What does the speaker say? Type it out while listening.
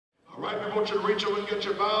right, we want you to reach over and get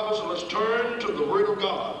your Bibles, and let's turn to the Word of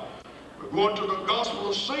God. We're going to the Gospel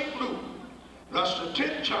of St. Luke. That's the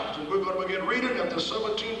 10th chapter. We're going to begin reading at the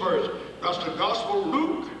 17th verse. That's the Gospel of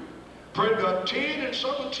Luke, praise God, 10 and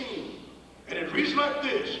 17. And it reads like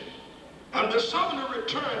this. And the governor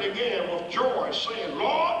returned again with joy, saying,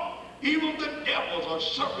 Lord, even the devils are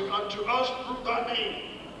subject unto us through thy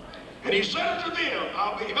name. And he said unto them,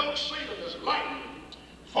 I beheld Satan as lightning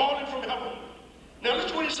falling from heaven. Now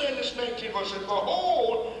listen to what he said in this 19th verse.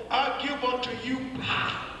 Behold, I give unto you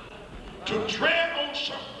power to tread on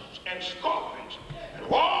serpents and scorpions and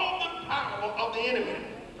all the power of the enemy.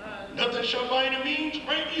 Nothing shall by any means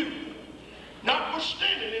hurt you.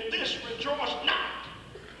 Notwithstanding in this rejoice not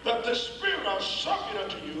that the spirit are subject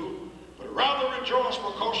unto you, but rather rejoice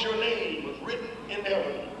because your name was written in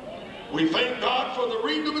heaven. We thank God for the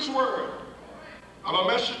reading of his word. Our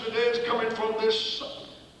message today is coming from this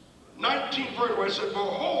 19th verse where it said,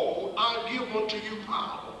 Behold, I give unto you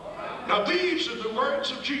power. Now these are the words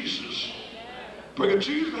of Jesus. Because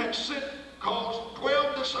Jesus had called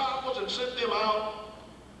 12 disciples and sent them out.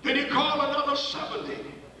 Then he called another 70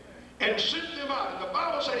 and sent them out. And the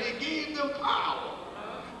Bible said he gave them power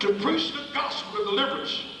to preach the gospel of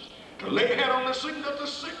deliverance, to lay hand on the sick that the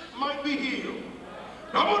sick might be healed.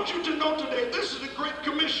 Now I want you to know today, this is the Great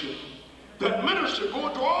Commission, that minister go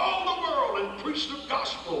into all the world and preach the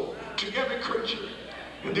gospel to every creature.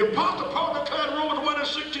 And the Apostle Paul declared in Romans 1 and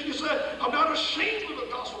 16, he said, I'm not ashamed of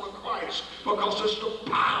the gospel of Christ, because it's the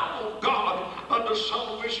power of God unto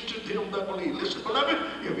salvation to them that believe. Listen, beloved,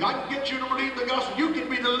 if I can get you to believe the gospel, you can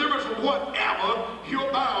be delivered from whatever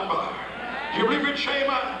you're bound by. You believe it,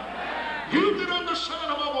 Herman? You can understand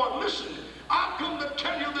my voice. Listen, I've come to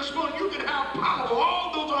tell you this morning, you can have power over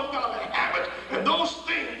all those ungodly habits and those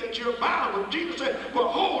things that you're bound with. Jesus said,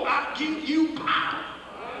 Behold, I give you power.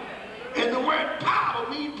 And the word power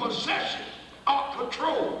means possession or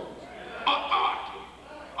control, authority,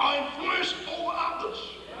 or influence over others.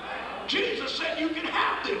 Jesus said you can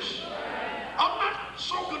have this. I'm not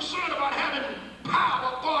so concerned about having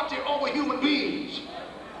power, authority over human beings,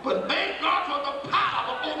 but thank God for the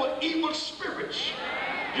power over evil spirits.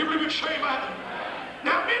 You believe it, Herman?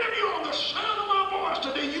 Now, many of you on the sound of my voice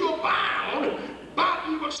today, you are bound by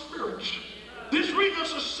evil spirits. This reason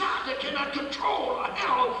society cannot control or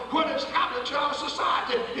handle what is happening to our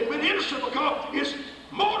society. It's been innocent because it's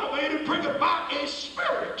motivated, bring about a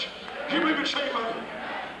spirit. You believe it, Herman?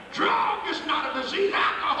 Drug is not a disease.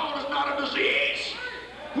 Alcohol is not a disease.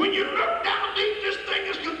 When you look down deep, this thing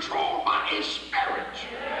is controlled by a spirit.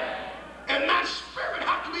 And that spirit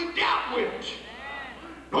has to be dealt with.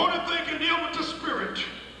 The only thing can deal with the spirit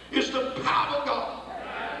is the power of God.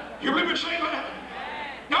 You believe it, Herman?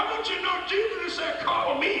 Now, I want you to know, Jesus said,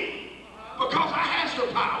 call me, because I has the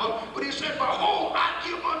power. But he said, behold, I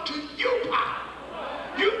give unto you power.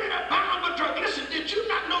 You've been bound with drugs. Listen, did you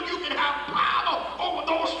not know you can have power over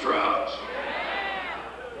those drugs?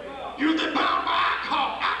 You've been bound by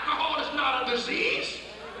alcohol. Alcohol is not a disease.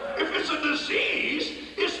 If it's a disease,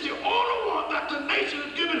 it's the only one that the nation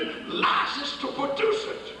is given license to produce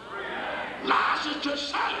it, license to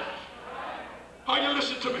sell it. Are you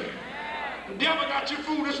listening to me? The devil got your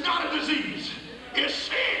food. It's not a disease. It's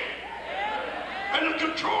sin. And it's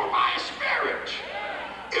controlled by a spirit.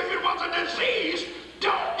 If it was a disease,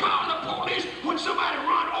 don't call the police when somebody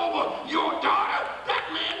run over your daughter.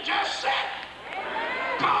 That man just said.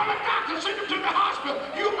 Call the doctor, send him to the hospital.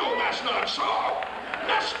 You know that's not so.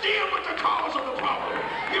 Let's deal with the cause of the problem.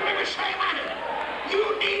 You make me say, man, you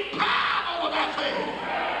need power over that thing.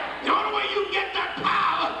 The only way you get that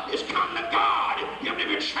power is come to God. You make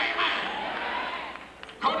me say, man.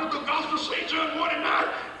 According to the Gospel of St. John 1 and 9,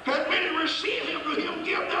 that many receive him, to him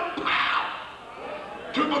give them power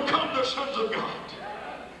to become the sons of God.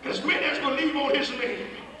 As many as believe on his name.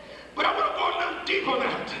 But I want to go a little deeper than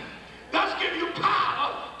that. That's give you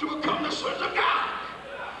power to become the sons of God.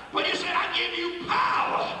 But he said, I give you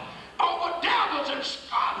power over devils and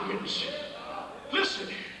scorpions. Listen,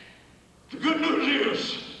 the good news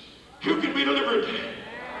is you can be delivered.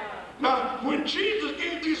 Now, when Jesus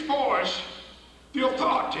gave these boys the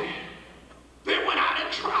authority, they went out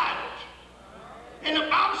and tried it. And the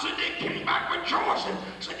Bible said they came back rejoicing.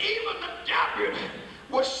 So even the devil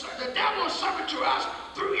was subject to us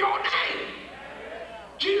through your name.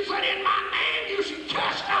 Jesus said, in my name you shall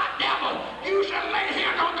cast out devils. You shall lay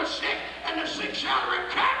hands on the sick, and the sick shall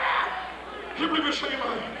recover. You believe it,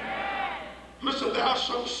 Herman? Listen, there are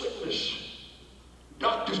some sickness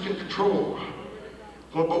doctors can control.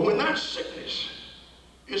 But when that sickness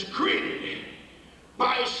is created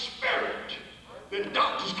by a spirit, then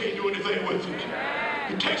doctors can't do anything with it.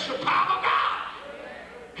 It takes the power of God.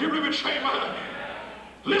 Hear me say, man.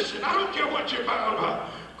 Listen, I don't care what you're bound by.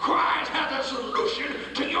 Christ has a solution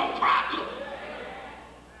to your problem.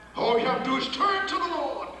 All you have to do is turn to the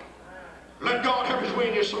Lord. Let God have his way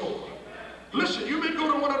in your soul. Listen, you may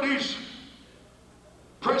go to one of these,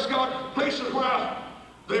 praise God, places where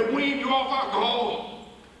they wean you off alcohol.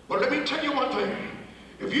 But let me tell you one thing.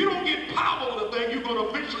 If you don't get power on the thing, you're going to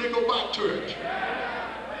eventually go back to it.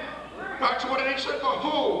 Back to what it said,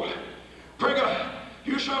 behold, pray God,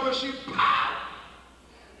 you shall receive power.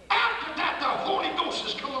 After that, the Holy Ghost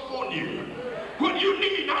has come upon you. What you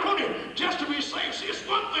need, not only just to be saved. See, it's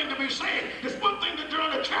one thing to be saved. It's one thing to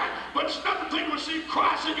join the church, but it's another thing to receive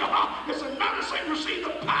Christ in your heart. It's another thing to receive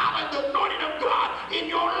the power and the anointing of God in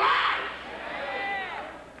your life.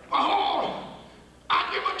 Behold, I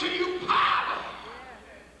give unto you power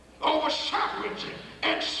over serpents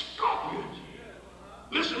and scorpions.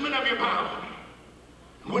 Listen, whenever you're bound,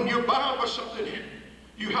 when you're bound by something,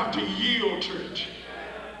 you have to yield to it.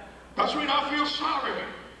 That's when I feel sorry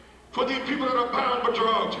for the people that are bound by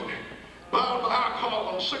drugs, and bound by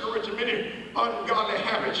alcohol and cigarettes and many ungodly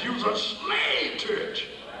habits. You're a slave to it.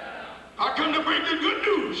 I come to bring you good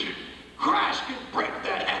news. Christ can break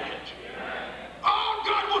that habit. All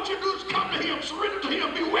God wants you to do is come to him, surrender to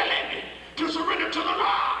him, be willing to surrender to the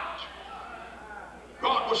Lord.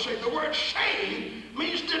 God will say the word save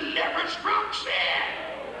means deliverance from sin.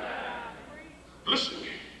 Listen,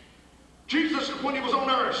 Jesus, when he was on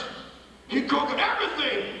earth, he conquered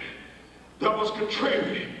everything that was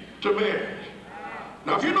contrary to man.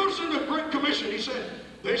 Now, if you notice in the Great Commission, he said,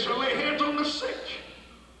 they shall lay hands on the sick,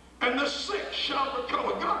 and the sick shall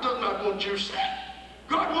recover. God does not want you sick.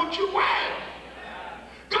 God wants you well.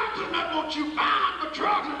 God does not want you bound with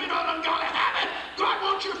drugs and many other ungodly habits. God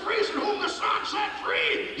wants you free. So whom the Son set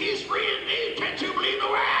free, he's free indeed. Can't you believe the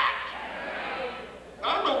word?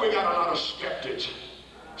 I know we got a lot of skeptics.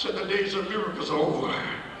 Said the days of miracles are over.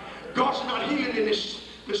 God's not healing in the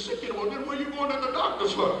sick anymore. Then where are you going to the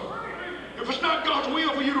doctors for? If it's not God's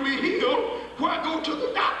will for you to be healed, why go to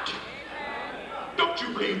the doctor? Don't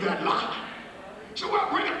you believe that lie? So I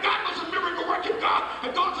bring it, God was a miracle working God,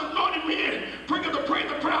 and God's anointed me, bring it to pray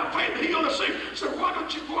the prayer of faith and heal the sick. So why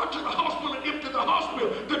don't you go out to the hospital and empty the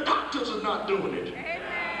hospital? The doctors are not doing it.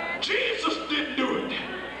 Amen. Jesus didn't do it.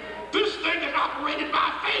 This thing is operated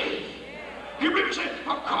by faith. You really say,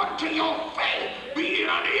 according to your faith, be it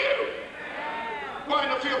unto you. Why in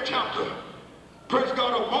the 5th chapter, praise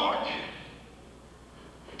God, of Mark,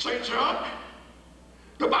 St. John,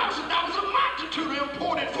 the Bible said there was a multitude of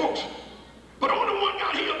important folks, but only one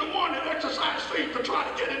got healed, the one that exercised faith to try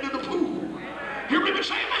to get into the pool. You really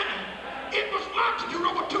say, man, it was multitude,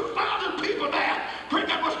 over 2,000 people there, praise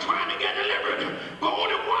God, was trying to get delivered, but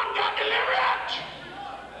only one got delivered.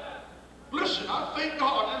 Listen, I thank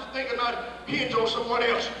God this thing is not hinged on someone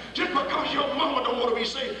else. Just because your mama don't want to be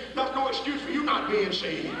saved, that's no excuse for you not being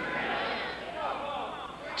saved.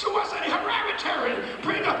 So what's that hereditary?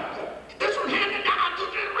 Bring up this one handed down through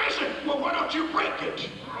generation. Well, why don't you break it?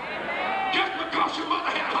 Just because your mother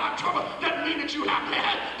had heart trouble doesn't mean that you have to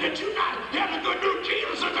have, that you not have the good news.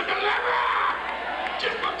 Jesus is a deliverer.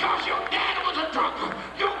 Just because your dad was a drunkard,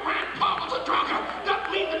 your grandpa was a drunkard, doesn't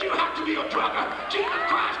mean that you have to be a drunkard. Jesus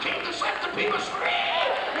Christ came to set the people free.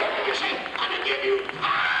 Let me say, and to give you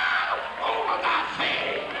power over that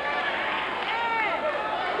thing.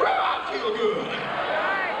 Well, I feel good.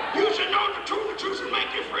 You should know the truth will make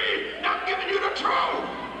you free. Now I'm giving you the truth.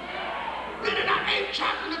 Then in that 8th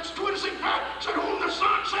chapter, that's 26 verse, said, whom the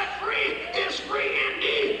Son set free is free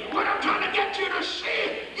indeed. What I'm trying to get you to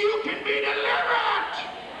see, you can be delivered.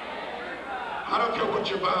 I don't care what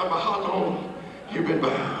you're bound by, how long you've been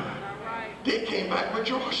bound. They came back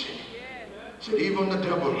rejoicing. Said, even the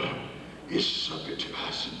devil is subject to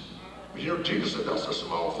us. But you know, Jesus said, that's a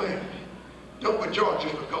small thing. Don't rejoice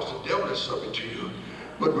just because the devil is subject to you,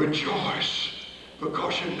 but rejoice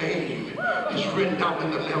because your name is written down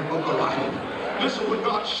in the Lamb Book of Life. Listen, when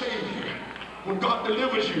God saves you, when God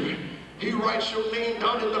delivers you, he writes your name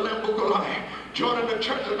down in the Lamb Book of Life. Joining the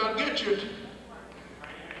church does not get you.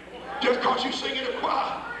 Just because you sing in the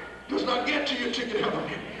choir does not get you your ticket to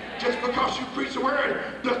heaven. Just because you preach the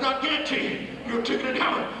word does not get you your ticket to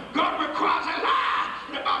heaven. God requires a lie.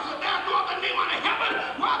 The Bible says there's no other name under heaven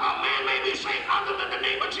whereby man may be saved other than the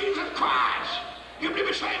name of Jesus Christ. You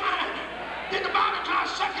believe it, say amen. Then the Bible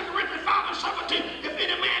declares 2 Corinthians 5 and 17, if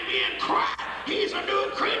any man be in Christ, he's a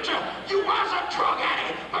new creature. You was a drug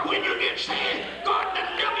addict, but when you get saved, God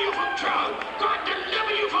deliver you from drugs. God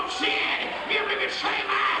deliver you from sin. You believe it, say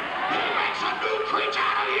amen. He makes a new creature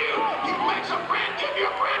out of you. He makes give you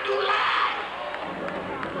a brand new life.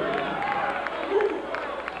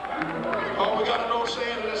 All we got to know is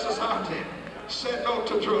saying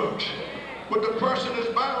to drugs. But the person that's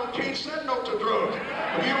bound can't say no to drugs.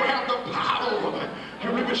 If you don't have the power over it,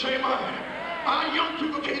 you really say, man, our young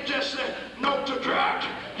people can't just say no to drugs.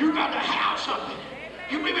 You got to have something.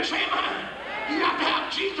 You really say, man, you have to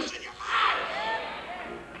have Jesus in your life.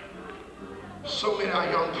 So many of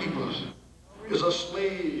our young people is a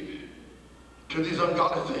slave to these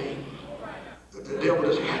ungodly things that the devil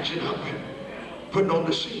is hatching up and putting on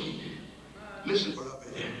the seed. Listen, beloved.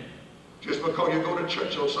 Just because you go to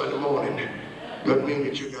church on Sunday morning doesn't mean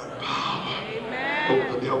that you got power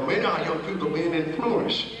over the devil. Many of our young people are being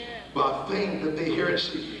influenced by things that they hear and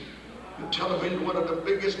see. The television is one of the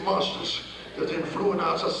biggest monsters that's influencing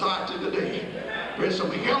our society today. There's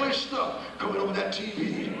some hellish stuff coming over that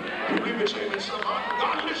TV. You believe me, saying some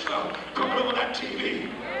ungodly stuff coming over that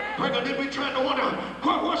TV. Then we're trying to wonder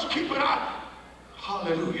what's keeping our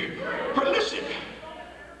hallelujah. But listen,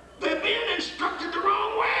 they're being instructed the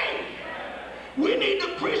wrong way. We need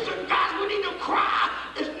to preach the gospel. We need to cry.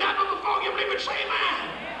 It's never before. You believe it? Say amen.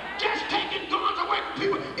 Just taking guns away from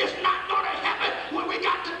people, it's not going to happen when we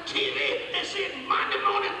got the TV and see it Monday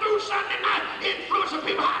morning through Sunday night, influencing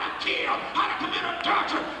people how to kill, how to commit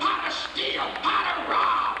adultery, how to steal, how to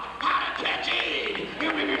rob, how to catch AIDS. You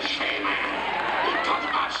believe it? Say amen. We're talking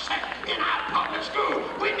about sex in our public school.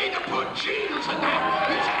 We need to put Jesus in that.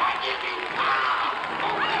 He said, I give you power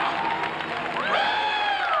over there.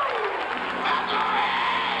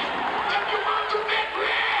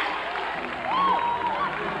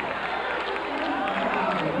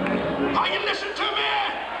 Are you listening to me?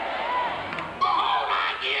 Behold,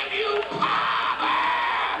 I give you power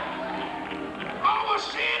over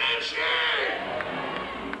sin and shame.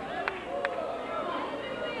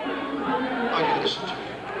 Are you listening to me?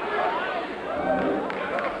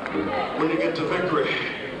 When you get to victory,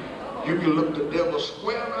 you can look the devil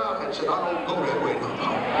square in the eye and say, I don't go that way no more.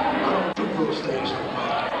 I don't do those things no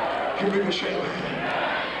more. You bring me shame.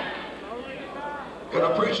 Can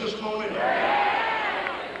I preach this morning?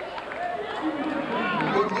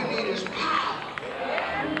 What we need is power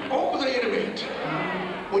over the enemy.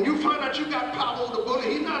 When you find out you got power over the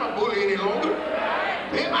bully, he's not a bully any longer.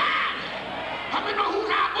 Amen. How many know who's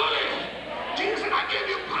our bully? Jesus said, I give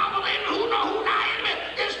you power over the enemy. Who know who's our enemy?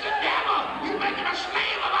 It's the devil. He's making a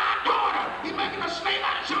slave of our daughter. He's making a slave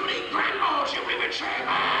out of some of these grandmas. You believe it? Say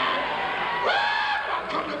amen. I've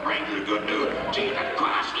come to bring you the good news. Jesus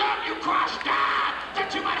Christ loved you. Christ died that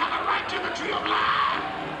you might have a right to the tree of life.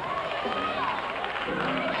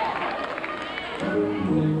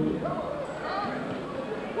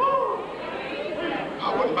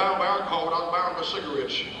 I wasn't bound by alcohol, but I was bound by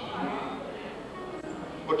cigarettes.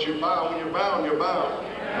 But you're bound. When you're bound, you're bound.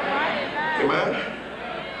 Amen?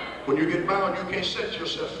 When you get bound, you can't set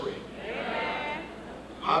yourself free.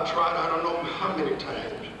 I tried, I don't know how many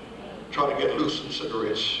times, try to get loose from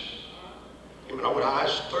cigarettes. Amen. I would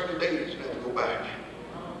ask 30 days and have to go back.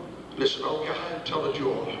 Listen, I don't care how intelligent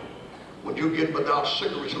you are. When you get without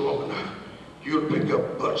cigarettes long enough, you'll pick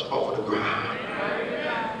up butts off of the ground.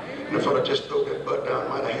 And if I just throw that butt down,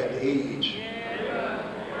 might have had the age.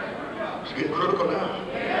 It's getting critical now.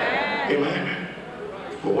 Amen.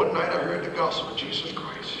 But one night I heard the gospel of Jesus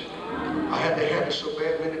Christ. I had to have it so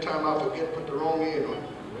bad many times I forget to put the wrong end or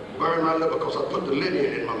burn my liver because I put the lid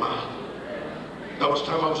in my mouth. That was the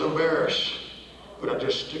time I was embarrassed. But I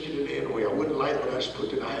just stick it in the anyway. I wouldn't like it, but I just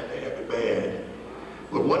put it, I had to have it bad.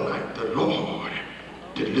 But one night the Lord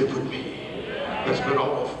delivered me. That's been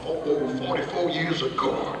over 44 years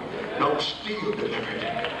ago. And I'm still delivered.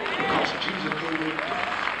 Because Jesus gave me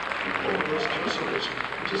power over those cancers.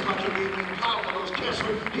 Just like he gave me power over those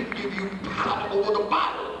cancers, he can give you power over the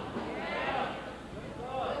bottle.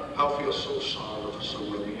 I feel so sorry for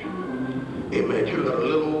some of you. Amen. You got a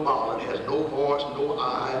little old ball that has no voice, no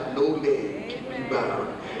eye, no leg, keep you bound.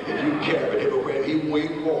 And you carry it everywhere, even when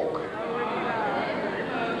you walk.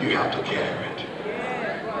 You have to carry it.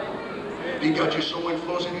 He got you so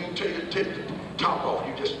influenced, you can take the top off,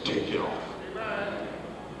 you just take it off.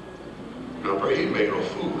 Now pray he made a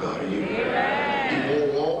fool out of you. He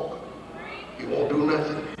won't walk. He won't do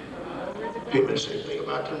nothing. Amen. Same thing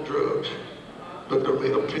about them drugs. Look, they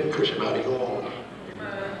made a pincushion out of your arm.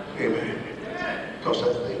 Amen. Because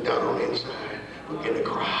that thing down on the inside begin to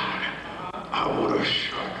cry. I want a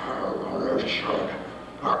shot. I want a shot.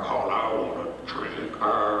 Alcohol, I want a drink. I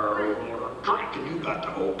want a drink. And you got to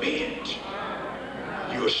obey it.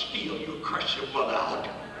 You'll steal. You'll crush your mother out.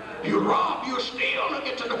 You rob. You'll steal. And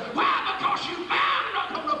get to the... Why? Because you bound.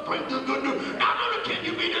 Not going to bring the good news. Not only can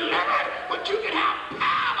you be delivered, but you can have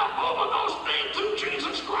power over those things through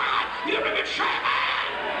Jesus Christ. You'll be shamed.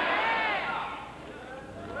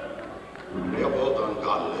 They're both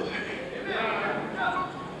ungodly things.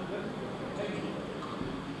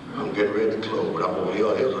 clothes, but I'm over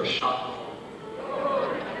here. Here's a shop.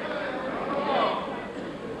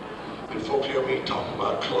 And folks hear me talking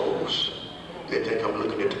about clothes. They think I'm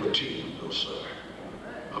looking at the material. No, sir.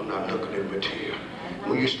 I'm not looking at the material.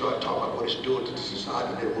 When you start talking about what it's doing to the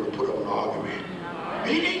society, they want to put up an argument.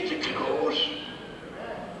 It ain't the clothes,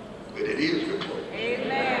 but it is the clothes.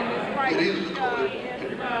 Amen. Right. It is the clothes.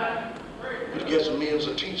 It gets men's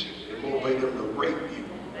attention. It motivates them to rape you.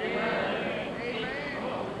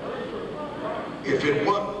 If it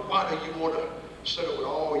wasn't, why do you want to sit up with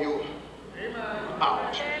all your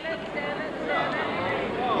out?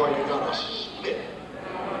 Boy, you got a split.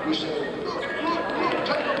 You say, look, take a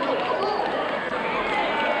look, come on.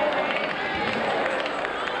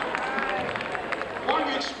 Why are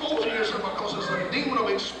you exposing yourself? Because there's a demon of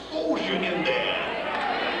exposure in there.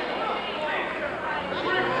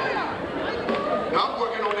 Now I'm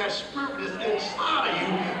working on that spirit that's inside of you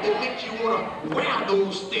that makes you want to wear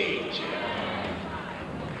those things.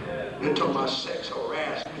 You're talking about sex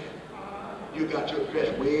harassment. You got your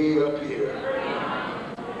dress way up here.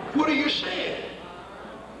 What are you saying?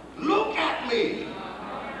 Look at me.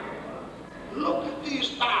 Look at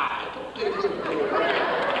these thighs. Don't they look good?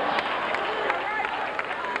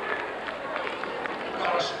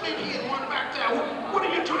 Got a split here and one back there. What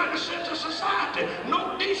are you trying to say to society?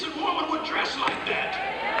 No decent woman would dress like that.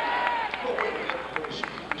 Oh, wait a minute.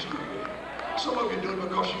 Excuse me. Some of you do it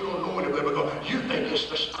because you don't know any better, because you think it's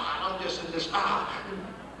the style. I'm just in this style.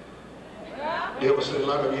 You ever seen a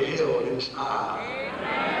lot of you held in style?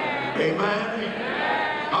 Amen.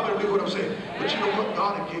 How many believe what I'm saying? But you know what?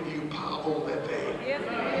 God will give you power over that thing.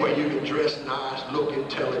 Where you can dress nice, look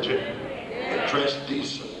intelligent, and dress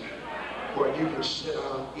decent. Where you can sit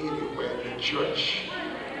down anywhere in the church.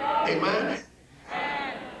 Amen.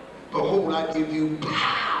 Behold, I give you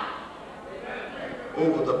power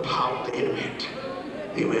over the power of the enemy.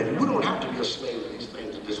 Amen. We don't have to be a slave to these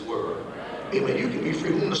things of this world. Amen. You can be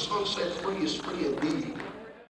free. When the Son set free is free indeed.